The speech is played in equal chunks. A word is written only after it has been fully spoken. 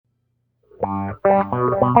This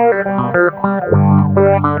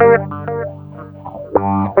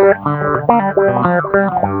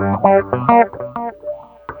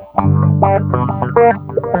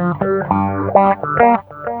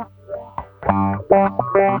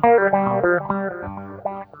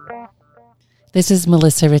is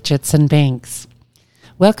Melissa Richardson Banks.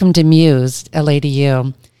 Welcome to Muse, LA to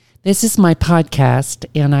you. This is my podcast,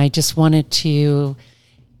 and I just wanted to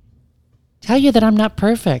tell you that I'm not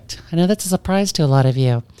perfect. I know that's a surprise to a lot of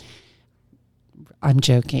you. I'm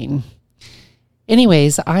joking.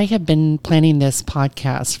 Anyways, I have been planning this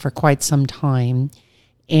podcast for quite some time,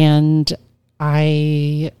 and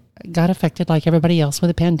I got affected like everybody else with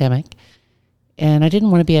a pandemic, and I didn't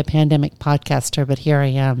want to be a pandemic podcaster, but here I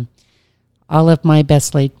am. All of my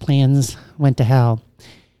best laid plans went to hell.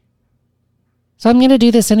 So I'm going to do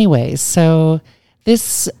this anyways. So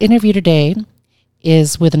this interview today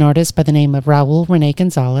is with an artist by the name of Raul Rene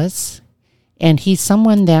Gonzalez. And he's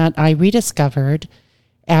someone that I rediscovered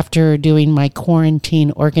after doing my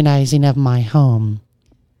quarantine organizing of my home.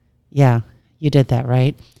 Yeah, you did that,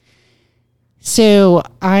 right? So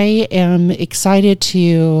I am excited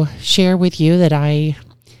to share with you that I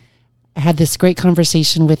had this great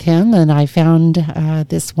conversation with him, and I found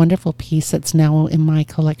this wonderful piece that's now in my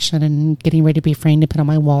collection and getting ready to be framed and put on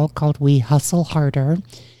my wall called We Hustle Harder.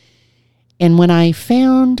 And when I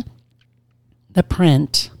found the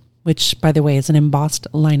print, which, by the way, is an embossed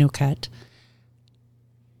lino cut,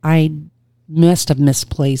 I must have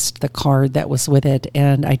misplaced the card that was with it,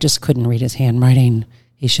 and I just couldn't read his handwriting.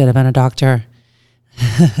 He should have been a doctor.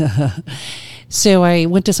 So I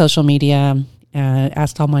went to social media,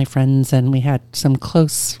 asked all my friends, and we had some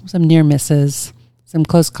near misses, some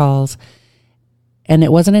close calls. And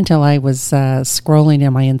it wasn't until I was scrolling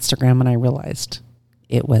in my Instagram and I realized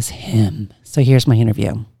it was him. So here's my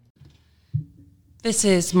interview. This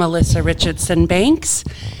is Melissa Richardson Banks,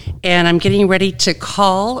 and I'm getting ready to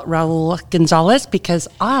call Raul Gonzalez because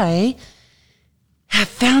I have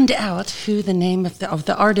found out who the name of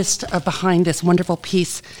the artist behind this wonderful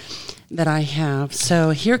piece that I have. So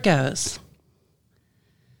here goes.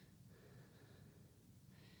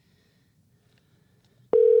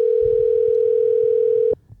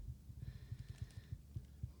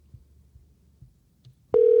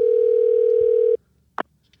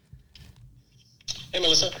 Hey,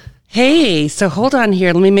 Melissa. Hey, so hold on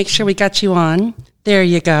here. Let me make sure we got you on. There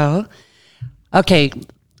you go. Okay,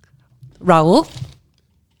 Raul.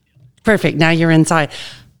 Perfect. Now you're inside.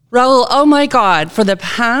 Raul, oh my God, for the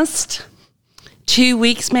past 2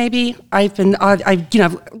 weeks maybe, I've been,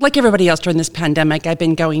 like everybody else during this pandemic, I've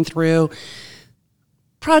been going through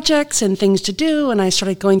projects and things to do, and I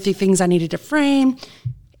started going through things I needed to frame,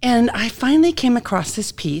 and I finally came across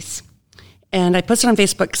this piece. And I posted on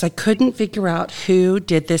Facebook because I couldn't figure out who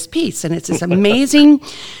did this piece. And it's this amazing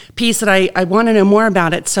piece that I want to know more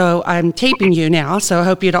about it. So I'm taping you now. So I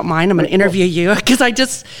hope you don't mind. I'm going to interview you because I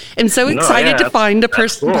just am so excited to find a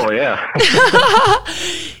person. Cool, yeah.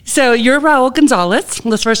 So you're Raul Gonzalez.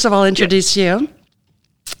 Let's first of all introduce you.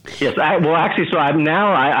 Yes, I've actually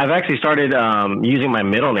started using my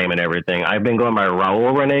middle name and everything. I've been going by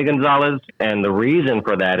Raul Rene Gonzalez. And the reason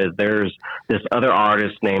for that is there's this other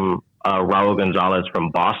artist named Raul Gonzalez from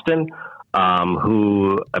Boston,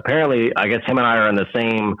 who apparently, I guess him and I are in the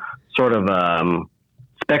same sort of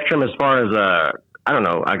spectrum as far as,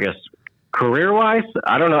 career-wise.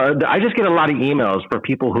 I don't know. I just get a lot of emails for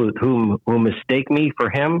people who mistake me for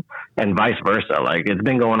him and vice versa. Like, it's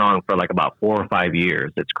been going on for like about 4 or 5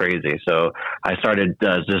 years. It's crazy. So I started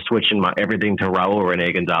just switching everything to Raul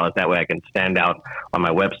Rene Gonzalez. That way I can stand out on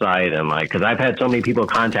my website. And like, cause I've had so many people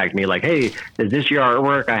contact me like, hey, is this your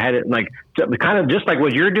artwork? I had it like kind of just like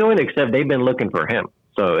what you're doing, except they've been looking for him.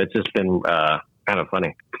 So it's just been kind of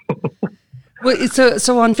funny. Well,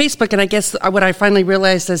 so on Facebook, and I guess what I finally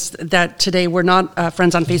realized is that today we're not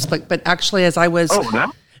friends on Facebook, but actually as I was...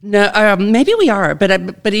 Oh, no, maybe we are, but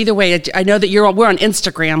either way, I know that we're on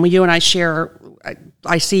Instagram. You and I share.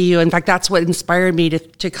 I see you. In fact, that's what inspired me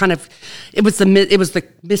to kind of. It was the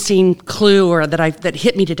missing clue that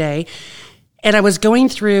hit me today, and I was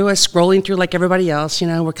scrolling through like everybody else. You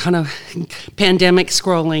know, we're kind of pandemic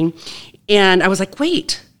scrolling, and I was like,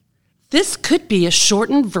 wait, this could be a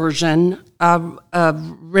shortened version of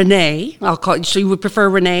Renee. So you would prefer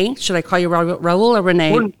Renee? Should I call you Raul or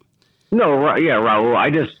Renee? Well, no, Raul. I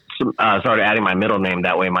just started adding my middle name.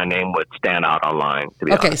 That way my name would stand out online. To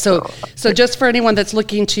be honest. So just for anyone that's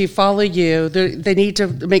looking to follow you, they need to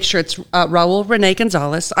make sure it's Raul Rene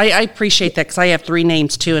Gonzalez. I appreciate that because I have 3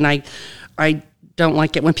 names too, and I don't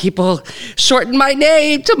like it when people shorten my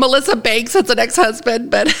name to Melissa Banks as an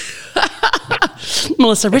ex-husband, but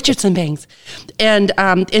Melissa Richardson Banks. And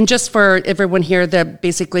just for everyone here, that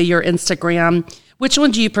basically your Instagram, which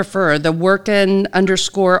one do you prefer? The Workin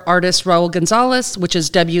 _artist Raul Gonzalez, which is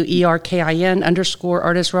WERKIN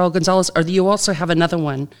 _artist Raul Gonzalez, or do you also have another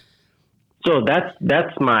one? So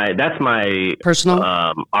that's my personal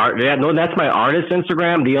art. Yeah, no, that's my artist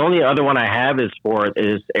Instagram. The only other one I have is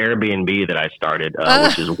Airbnb that I started,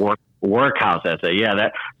 which is Workhouse Essay. Yeah,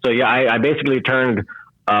 I basically turned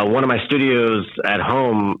one of my studios at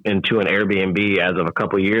home into an Airbnb as of a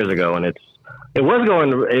couple of years ago, and it was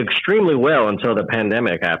going extremely well until the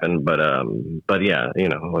pandemic happened. But yeah,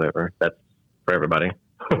 whatever. That's for everybody.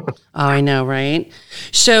 Oh, I know, right?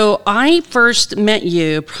 So I first met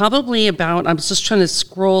you probably I was just trying to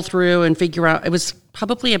scroll through and figure out, it was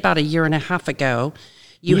probably about a year and a half ago.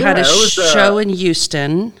 You had a show in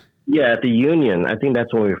Houston. Yeah, at the Union. I think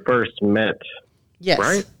that's when we first met. Yes.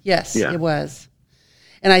 Right? Yes, yeah. It was.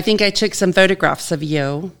 And I think I took some photographs of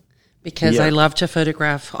you because I love to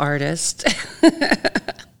photograph artists.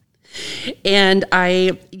 And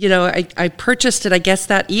I purchased it, I guess,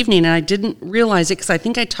 that evening, and I didn't realize it because I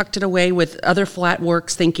think I tucked it away with other flat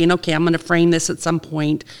works thinking, okay, I'm going to frame this at some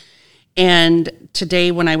point. And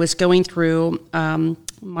today when I was going through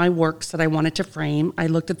my works that I wanted to frame, I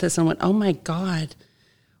looked at this and went, oh my God,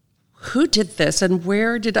 who did this and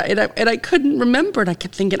where did I, and I couldn't remember. And I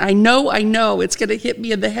kept thinking, I know, it's going to hit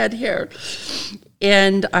me in the head here.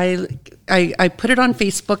 And I put it on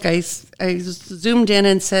Facebook. I zoomed in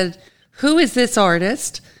and said, who is this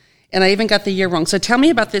artist? And I even got the year wrong. So tell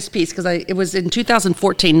me about this piece, because it was in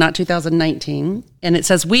 2014, not 2019. And it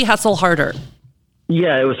says, We Hustle Harder.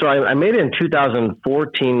 Yeah, it was. So I made it in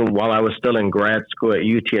 2014 while I was still in grad school at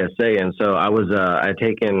UTSA. And so I'd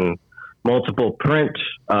taken multiple print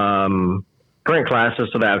classes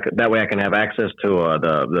so that way I can have access to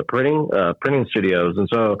the printing studios. And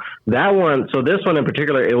so this one in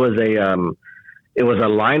particular, it was a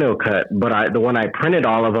lino cut, but the one I printed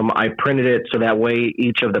all of them, I printed it so that way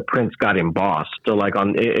each of the prints got embossed. So like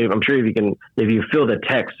I'm sure if you feel the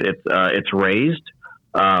text, it's raised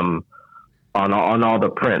on all the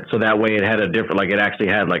prints. So that way it had a different, like it actually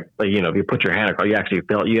had like, if you put your hand across, you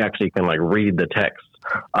actually can like read the text.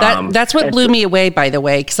 That's what blew me away, by the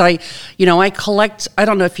way, because I collect. I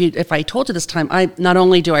don't know if I told you this time. I not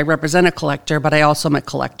only do I represent a collector, but I also am a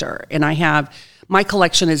collector, and my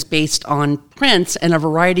collection is based on prints and a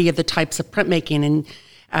variety of the types of printmaking.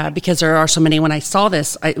 And because there are so many, when I saw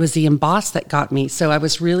this, it was the emboss that got me. So I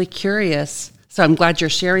was really curious. So I'm glad you're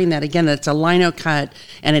sharing that again. That it's a lino cut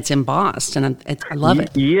and it's embossed, and I love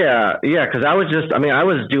it. Yeah, because I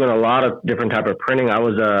was doing a lot of different type of printing. I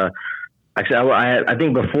was actually, I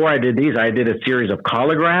think before I did these, I did a series of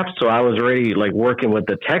collagraphs. So I was already like working with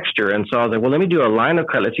the texture. And so I was like, well, let me do a lino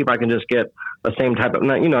cut. Let's see if I can just get the same type of,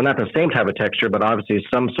 not the same type of texture, but obviously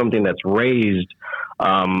something that's raised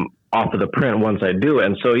off of the print once I do it.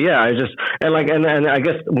 And so, yeah, and I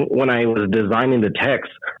guess when I was designing the text,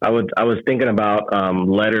 I was thinking about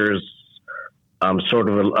letters sort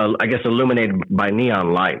of, I guess, illuminated by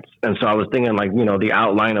neon lights. And so I was thinking like, the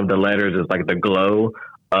outline of the letters is like the glow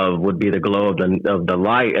would be the glow of the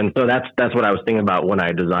light. And so that's what I was thinking about when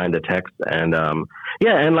I designed the text. And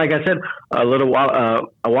and like I said a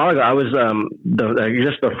while ago, I was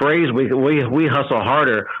just the phrase we hustle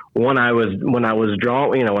harder. When I was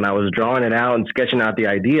drawing it out and sketching out the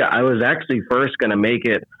idea, I was actually first going to make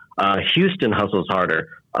it Houston hustles harder.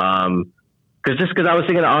 Because I was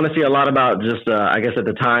thinking honestly a lot about just I guess at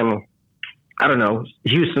the time, I don't know,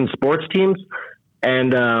 Houston sports teams.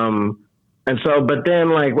 And so, but then,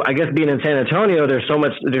 like, I guess being in San Antonio, there's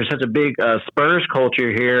such a big Spurs culture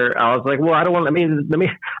here. I was like, well, I don't want, I'm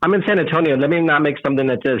in San Antonio. Let me not make something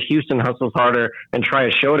that says Houston hustles harder and try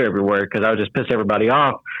to show it everywhere, because I would just piss everybody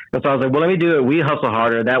off. And so I was like, well, let me do it. We hustle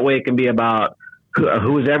harder. That way it can be about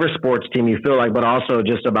who's ever sports team you feel like, but also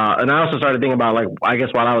just about, and I also started thinking about, like, I guess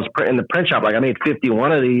while I was in the print shop, like I made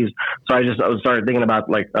 51 of these. So I started thinking about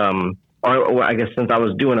like, or I guess since I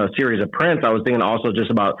was doing a series of prints, I was thinking also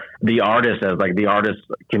just about the artists as like the artist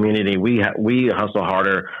community. We hustle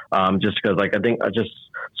harder, just because like I think just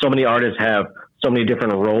so many artists have so many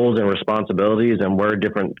different roles and responsibilities and wear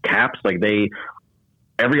different caps. Like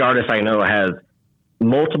every artist I know has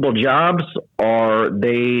multiple jobs, or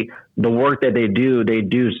the work that they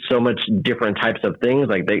do so much different types of things.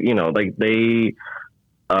 Like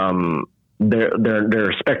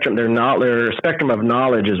their spectrum of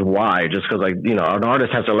knowledge is wide, just because an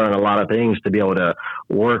artist has to learn a lot of things to be able to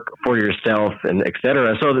work for yourself and et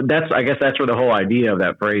cetera. So I guess that's where the whole idea of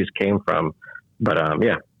that phrase came from. But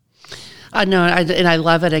yeah. No, and I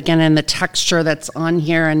love it again, and the texture that's on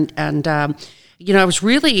here, and I was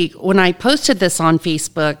really, when I posted this on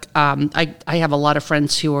Facebook, I have a lot of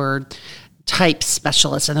friends who are type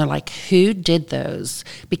specialists, and they're like, who did those?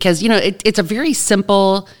 Because, it's a very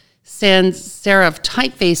simple sans serif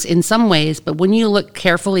typeface in some ways, but when you look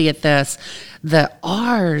carefully at this, the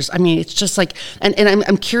R's, I mean, it's just like, and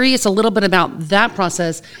I'm curious a little bit about that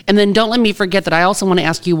process. And then don't let me forget that I also want to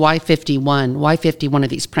ask you why 51 of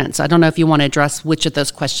these prints. I don't know if you want to address which of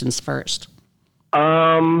those questions first.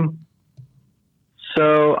 So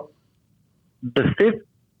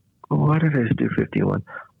why did I do 51?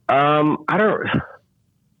 I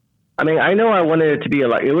know I wanted it to be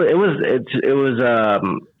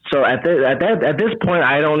so at this point,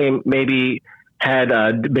 I'd only maybe had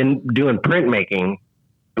been doing printmaking,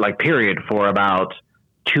 like period, for about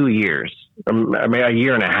 2 years, maybe a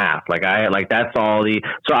year and a half. That's all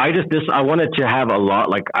so I wanted to have a lot,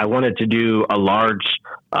 I wanted to do a large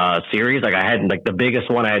series. I had the biggest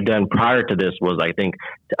one I had done prior to this was, I think,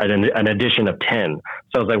 an edition of 10.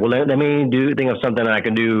 So I was like, well, let me think of something that I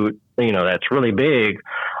can do, that's really big.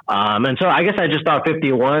 And so I guess I just thought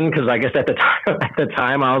 51, because I guess at the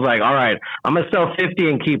time I was like, all right, I'm gonna sell 50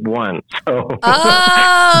 and keep one. So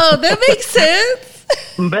that makes sense.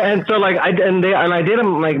 And so I did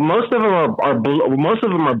them, most of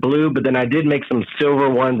them are blue, but then I did make some silver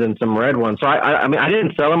ones and some red ones. So I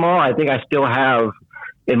didn't sell them all. I think I still have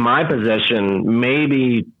in my possession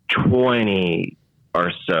maybe 20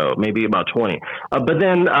 or so, maybe about 20. But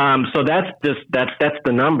then so that's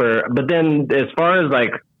the number. But then as far as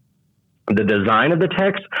the design of the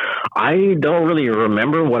text, I don't really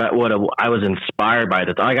remember what I was inspired by.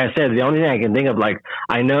 Like I said, the only thing I can think of,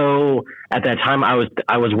 I know at that time I was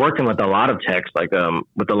working with a lot of text,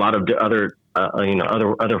 with a lot of other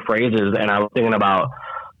phrases, and I was thinking about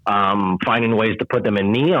finding ways to put them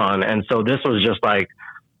in neon. And so this was just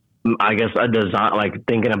I guess a design,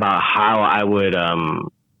 thinking about how I would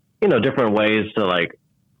different ways to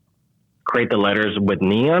create the letters with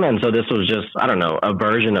neon. And so this was just, I don't know, a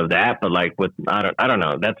version of that, but I don't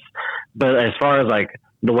know. But as far as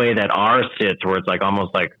the way that R sits, where it's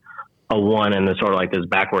almost like a 1 and it's sort of this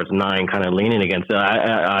backwards 9 kind of leaning against it,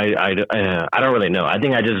 I don't really know. I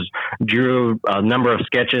think I just drew a number of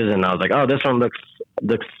sketches and I was like, oh, this one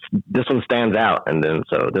this one stands out. And then,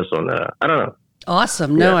 so this one, I don't know.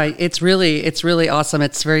 Awesome. No, yeah. It's really awesome.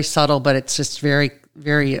 It's very subtle, but it's just very,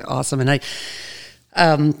 very awesome. And I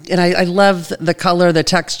love the color, the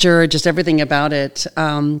texture, just everything about it.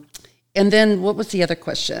 And then what was the other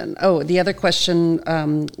question? Oh, the other question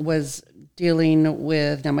was dealing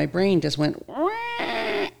with, now my brain just went,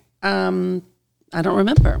 I don't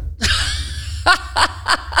remember.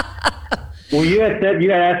 Well, you had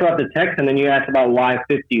asked about the text, and then you asked about why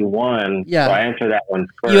 51. Yeah. So I answered that one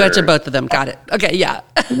first. You answered both of them. Got it. Okay, yeah.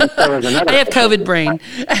 I have COVID brain.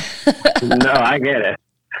 No, I get it.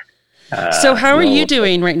 So how are you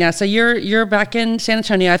doing right now? So you're back in San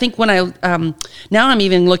Antonio. I think when now I'm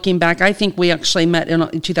even looking back, I think we actually met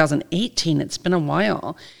in 2018. It's been a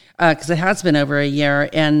while because it has been over a year.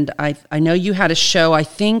 And I know you had a show, I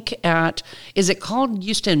think is it called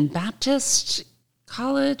Houston Baptist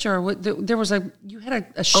College or what? You had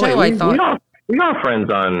a show. I thought we are friends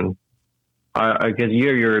on. Because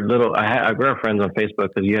your little. I grew up friends on Facebook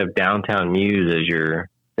because you have Downtown Muse as your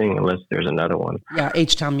thing. Unless there's another one. Yeah,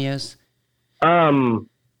 H-Town Muse. Yeah,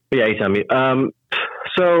 H-Town Muse.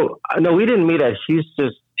 So no, we didn't meet at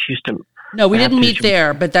Houston. No, we didn't meet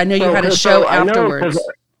there, but I know you had a show afterwards.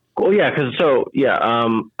 I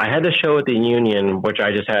had the show at the Union, which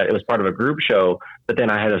I just had. It was part of a group show, but then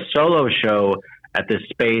I had a solo show at this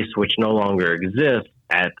space which no longer exists.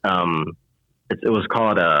 At it was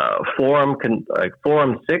called Forum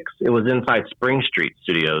 6. It was inside Spring Street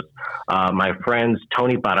Studios. My friends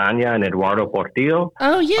Tony Paranya and Eduardo Portillo.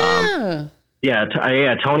 Oh yeah.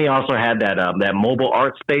 Tony also had that mobile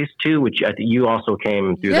art space too, which I think you also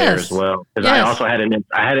came through there as well. Because I also had an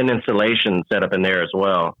installation set up in there as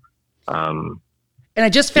well. And I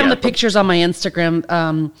just found the pictures on my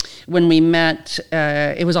Instagram when we met.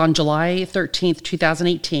 It was on July 13th,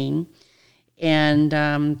 2018, and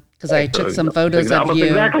because I took some photos of you.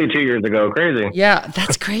 Exactly 2 years ago. Crazy. Yeah,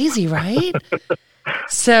 that's crazy, right?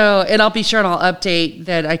 So, and I'll be sure and I'll update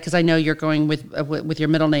that because I know you're going with your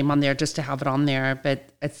middle name on there just to have it on there. But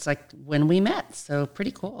it's when we met, so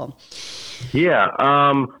pretty cool. Yeah,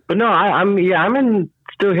 but no, I'm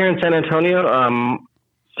still here in San Antonio.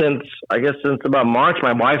 Since about March.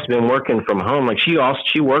 My wife's been working from home. She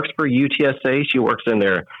works for UTSA. She works in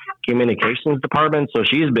their communications department, so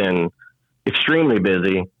she's been extremely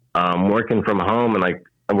busy working from home. And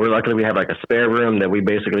we're luckily we have a spare room that we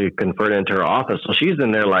basically converted into her office. So she's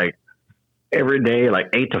in there every day, like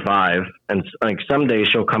 8 to 5. And like some days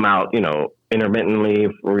she'll come out, intermittently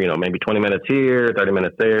for, maybe 20 minutes here, 30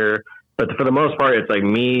 minutes there. But for the most part, it's like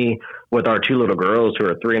me with our 2 little girls who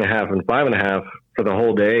are 3.5 and 5.5 for the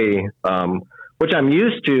whole day, which I'm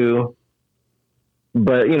used to.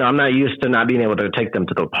 But, I'm not used to not being able to take them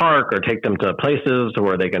to the park or take them to places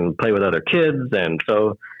where they can play with other kids. And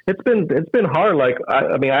so it's been hard. Like,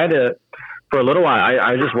 I had to, for a little while,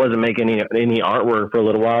 I just wasn't making any artwork for a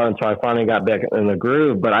little while. And so I finally got back in the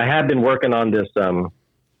groove. But I have been working on this, and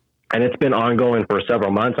it's been ongoing for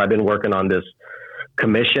several months. I've been working on this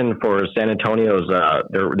commission for San Antonio's,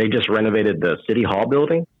 they just renovated the City Hall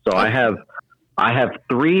building. So I have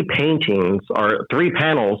 3 paintings or 3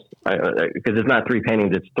 panels, because it's not 3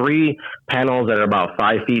 paintings. It's 3 panels that are about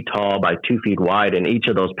 5 feet tall by 2 feet wide. And each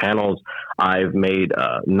of those panels, I've made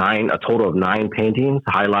a total of 9 paintings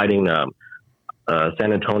highlighting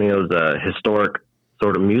San Antonio's historic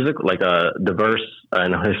sort of music, like a diverse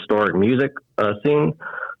and historic music scene,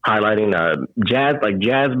 highlighting jazz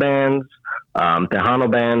bands,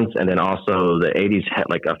 Tejano bands, and then also the 80s,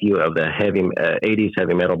 like a few of the 80s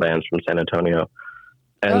heavy metal bands from San Antonio.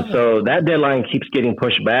 And so that deadline keeps getting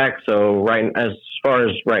pushed back. So as far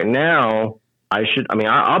as right now,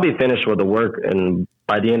 I'll be finished with the work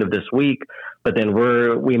by the end of this week, but then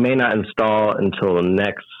we may not install until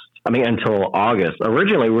August.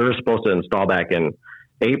 Originally we were supposed to install back in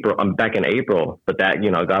April, but that,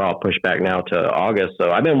 got all pushed back now to August.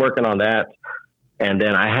 So I've been working on that. And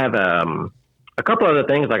then I have, a couple other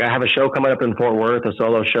things. Like I have a show coming up in Fort Worth, a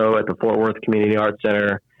solo show at the Fort Worth Community Arts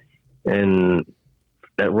Center, and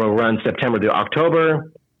that will run September to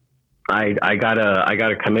October. I got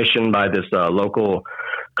a commission by this local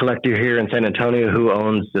collector here in San Antonio who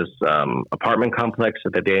owns this apartment complex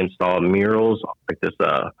that they install murals like this.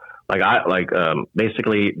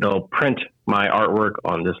 Basically they'll print my artwork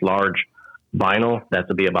on this large vinyl that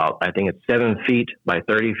will be about, I think it's 7 feet by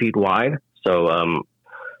 30 feet wide. So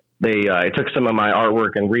I took some of my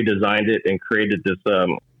artwork and redesigned it and created this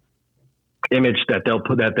image that they'll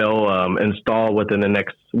install within the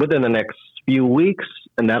next few weeks,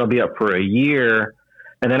 and that'll be up for a year.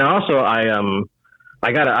 And then also I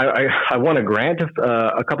won a grant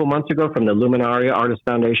a couple months ago from the Luminaria Artist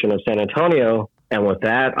Foundation of San Antonio, and with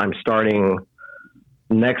that I'll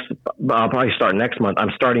probably start next month.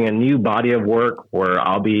 I'm starting a new body of work where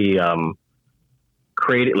I'll be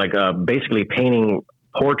creating basically painting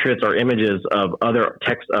portraits or images of other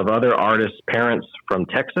artists' parents from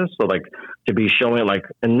Texas. So to be showing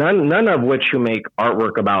and none of which who make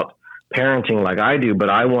artwork about parenting like I do, but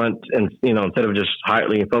I want, and instead of just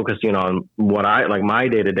highly focusing on what my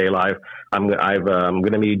day-to-day life, I'm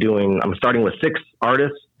starting with 6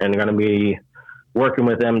 artists and going to be working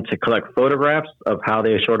with them to collect photographs of how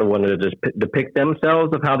they sort of wanted to depict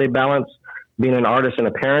themselves, of how they balance being an artist and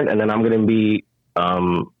a parent. And then I'm going to be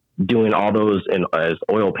doing all those as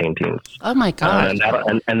oil paintings. Oh my God.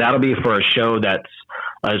 And that'll be for a show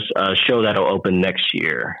that'll open next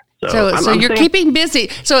year. So you're keeping busy.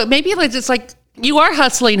 So maybe it's like you are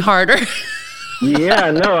hustling harder.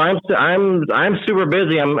 Yeah, no, I'm super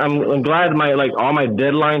busy. I'm glad all my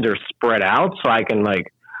deadlines are spread out so I can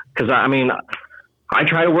because I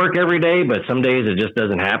try to work every day, but some days it just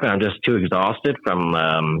doesn't happen. I'm just too exhausted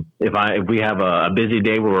from if we have a busy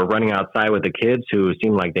day where we're running outside with the kids who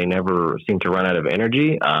seem like they never seem to run out of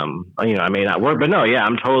energy. I may not work, but no, yeah,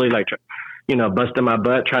 I'm totally busting my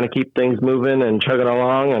butt trying to keep things moving and chugging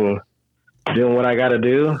along and doing what I got to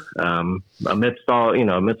do. Amidst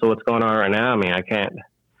what's going on right now, I can't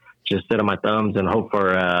just sit on my thumbs and hope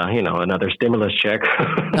for another stimulus check.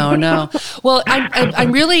 No. Well,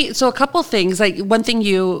 I'm really, so a couple things. One thing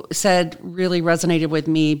you said really resonated with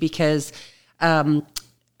me because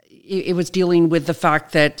it was dealing with the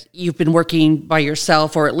fact that you've been working by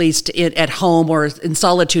yourself, or at least at home or in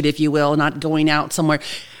solitude, if you will, not going out somewhere.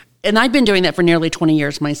 And I've been doing that for nearly 20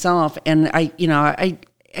 years myself. And I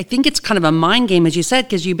think it's kind of a mind game, as you said,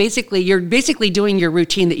 because you're basically doing your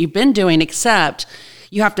routine that you've been doing, except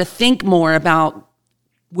you have to think more about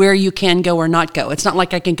where you can go or not go. It's not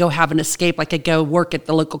like I can go have an escape, like I go work at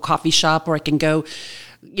the local coffee shop, or I can go,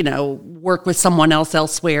 work with someone else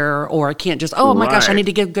elsewhere, or I can't just, oh my gosh, I need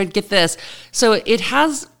to get this. So it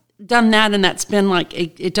has done that, and that's been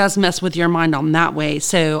it does mess with your mind on that way.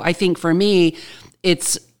 So I think for me,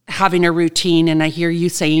 it's having a routine, and I hear you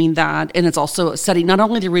saying that, and it's also setting not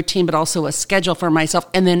only the routine, but also a schedule for myself,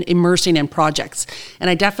 and then immersing in projects. And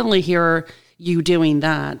I definitely hear you doing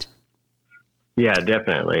that. Yeah,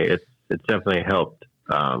 definitely. It's definitely helped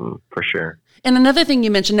for sure. And another thing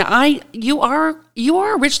you mentioned, you are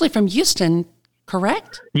originally from Houston,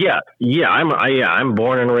 correct? Yeah. I'm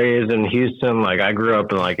born and raised in Houston. Like I grew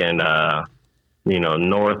up in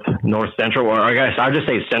north central, or I guess I'll just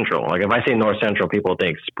say central. Like if I say north central, people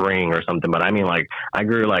think Spring or something, but I mean like I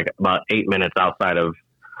grew like about 8 minutes outside of,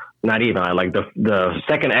 not even, I like the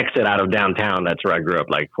second exit out of downtown. That's where I grew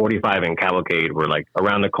up. Like 45 and Cavalcade were like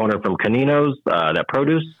around the corner from Canino's, that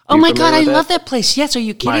produce. Oh my God, I love that place. Yes, are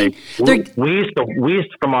you kidding? We used to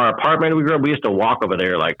from our apartment we grew up. We used to walk over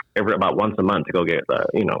there like about once a month to go get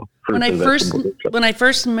fruits when I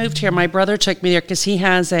first moved here, my brother took me there because he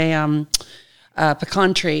has a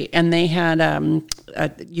pecan tree, and they had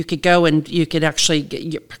you could go and you could actually get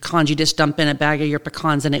your pecans. You just dump in a bag of your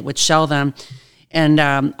pecans and it would shell them. And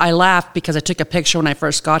I laughed because I took a picture when I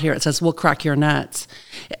first got here. It says, "We'll crack your nuts."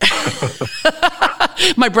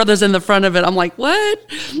 My brother's in the front of it. I'm like, what?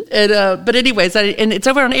 And, but anyways, and it's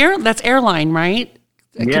over on that's Airline, right?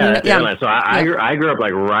 Airline. So I grew up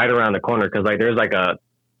like right around the corner because like there's like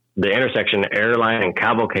the intersection Airline and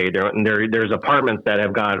Cavalcade. There's apartments that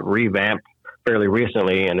have got revamped fairly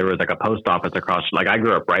recently, and there was like a post office across. Like I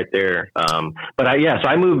grew up right there. So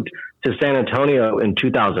I moved to San Antonio in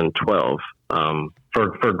 2012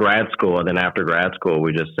 for grad school, and then after grad school,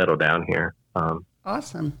 we just settled down here.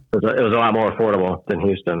 Awesome. It was a lot more affordable than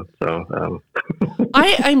Houston. So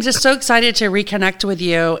I'm just so excited to reconnect with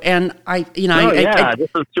you, and this is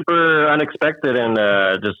super unexpected and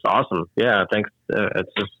just awesome. Yeah, thanks.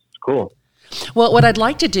 It's just cool. Well, what I'd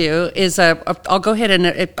like to do is I'll go ahead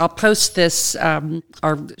and I'll post this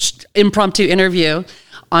our impromptu interview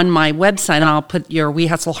on my website, and I'll put your We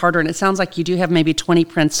Hustle Harder. And it sounds like you do have maybe 20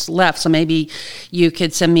 prints left, so maybe you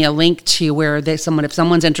could send me a link to where if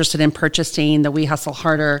someone's interested in purchasing the We Hustle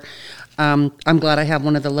Harder. I'm glad I have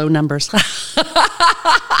one of the low numbers. But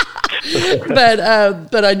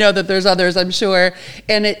I know that there's others, I'm sure.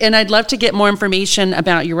 And I'd love to get more information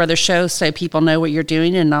about your other show so people know what you're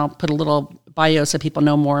doing, and I'll put a little bio so people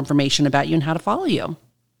know more information about you and how to follow you.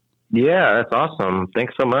 Yeah, that's awesome.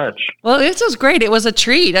 Thanks so much. Well, this was great. It was a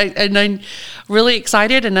treat. I'm really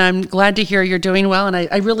excited, and I'm glad to hear you're doing well. And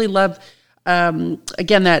I really love,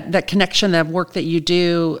 again, that connection, that work that you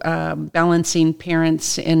do, balancing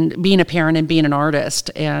parents and being a parent and being an artist.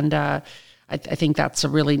 And I think that's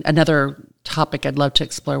another topic I'd love to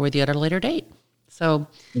explore with you at a later date. So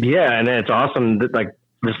yeah, and it's awesome that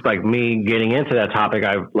just me getting into that topic.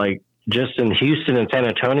 I've just in Houston and San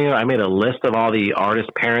Antonio, I made a list of all the artist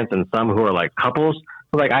parents and some who are like couples.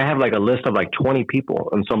 Like I have like a list of like 20 people.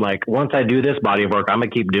 And so I'm like, once I do this body of work, I'm gonna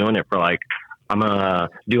keep doing it for I'm gonna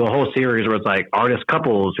do a whole series where it's like artist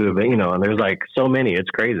couples who have been, and there's like so many. It's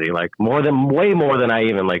crazy, like way more than I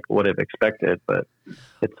even would have expected. But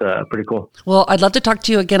it's pretty cool. Well, I'd love to talk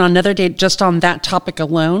to you again on another day just on that topic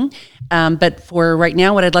alone. But for right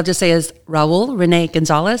now, what I'd love to say is, Raul Rene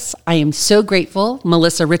Gonzalez, I am so grateful,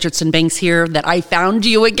 Melissa Richardson Banks here, that I found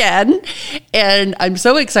you again. And I'm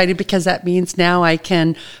so excited because that means now I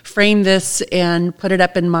can frame this and put it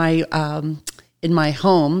up in my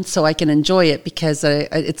home so I can enjoy it, because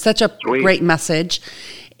it's such a great message.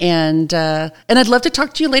 And I'd love to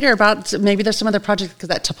talk to you later about maybe there's some other projects, because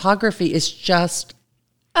that topography is just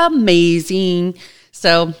amazing.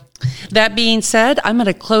 So that being said, I'm going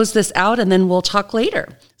to close this out and then we'll talk later.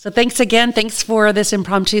 So thanks again. Thanks for this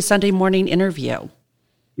impromptu Sunday morning interview.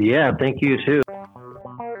 Yeah, thank you too.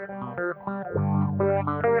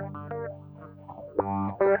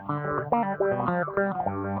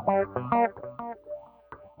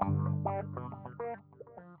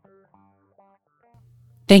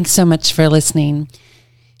 Thanks so much for listening.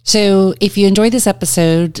 So if you enjoyed this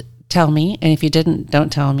episode, tell me. And if you didn't, don't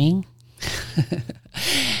tell me.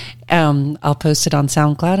 I'll post it on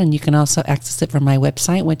SoundCloud, and you can also access it from my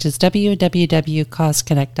website, which is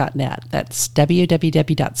www.causeconnect.net. That's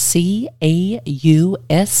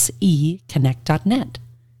www.causeconnect.net.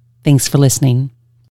 Thanks for listening.